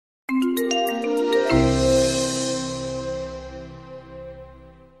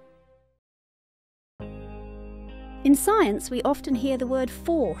In science, we often hear the word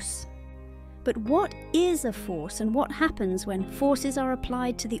force. But what is a force and what happens when forces are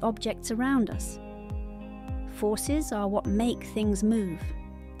applied to the objects around us? Forces are what make things move.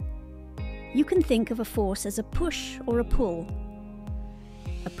 You can think of a force as a push or a pull.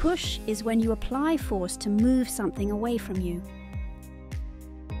 A push is when you apply force to move something away from you.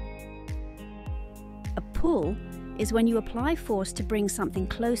 A pull is when you apply force to bring something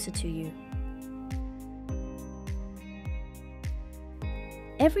closer to you.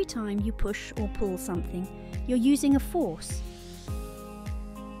 Every time you push or pull something, you're using a force.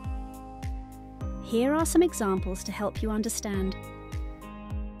 Here are some examples to help you understand.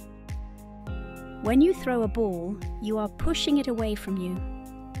 When you throw a ball, you are pushing it away from you.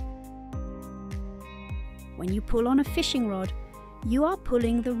 When you pull on a fishing rod, you are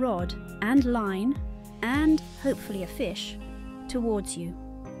pulling the rod and line, and hopefully a fish, towards you.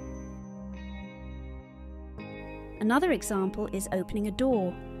 Another example is opening a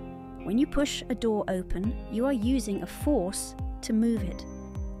door. When you push a door open, you are using a force to move it.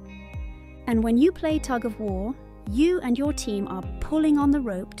 And when you play tug of war, you and your team are pulling on the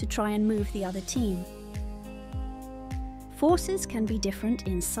rope to try and move the other team. Forces can be different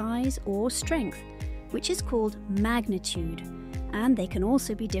in size or strength, which is called magnitude, and they can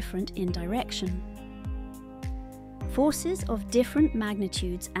also be different in direction. Forces of different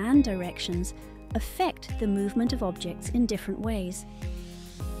magnitudes and directions affect the movement of objects in different ways.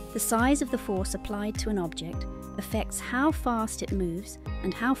 The size of the force applied to an object affects how fast it moves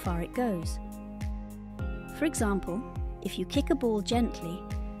and how far it goes. For example, if you kick a ball gently,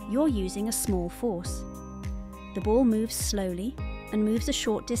 you're using a small force. The ball moves slowly and moves a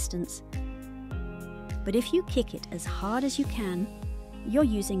short distance. But if you kick it as hard as you can, you're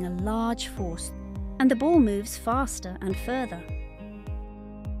using a large force, and the ball moves faster and further.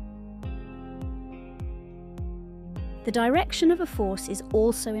 The direction of a force is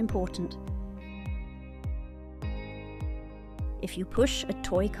also important. If you push a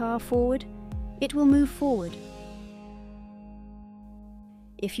toy car forward, it will move forward.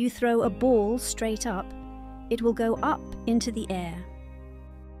 If you throw a ball straight up, it will go up into the air.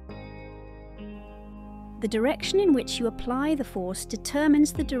 The direction in which you apply the force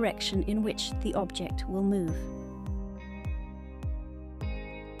determines the direction in which the object will move.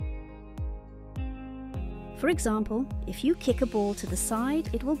 For example, if you kick a ball to the side,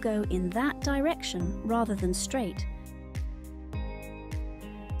 it will go in that direction rather than straight.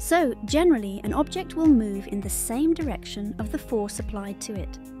 So, generally, an object will move in the same direction of the force applied to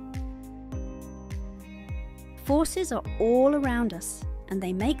it. Forces are all around us, and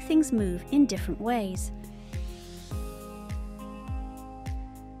they make things move in different ways.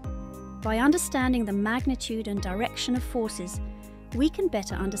 By understanding the magnitude and direction of forces, we can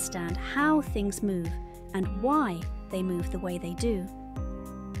better understand how things move and why they move the way they do.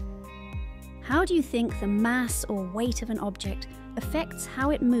 How do you think the mass or weight of an object affects how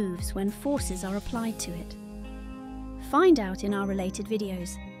it moves when forces are applied to it? Find out in our related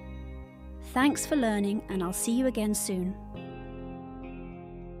videos. Thanks for learning, and I'll see you again soon.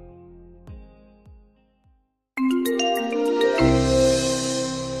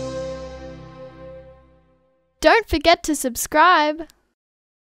 Don't forget to subscribe!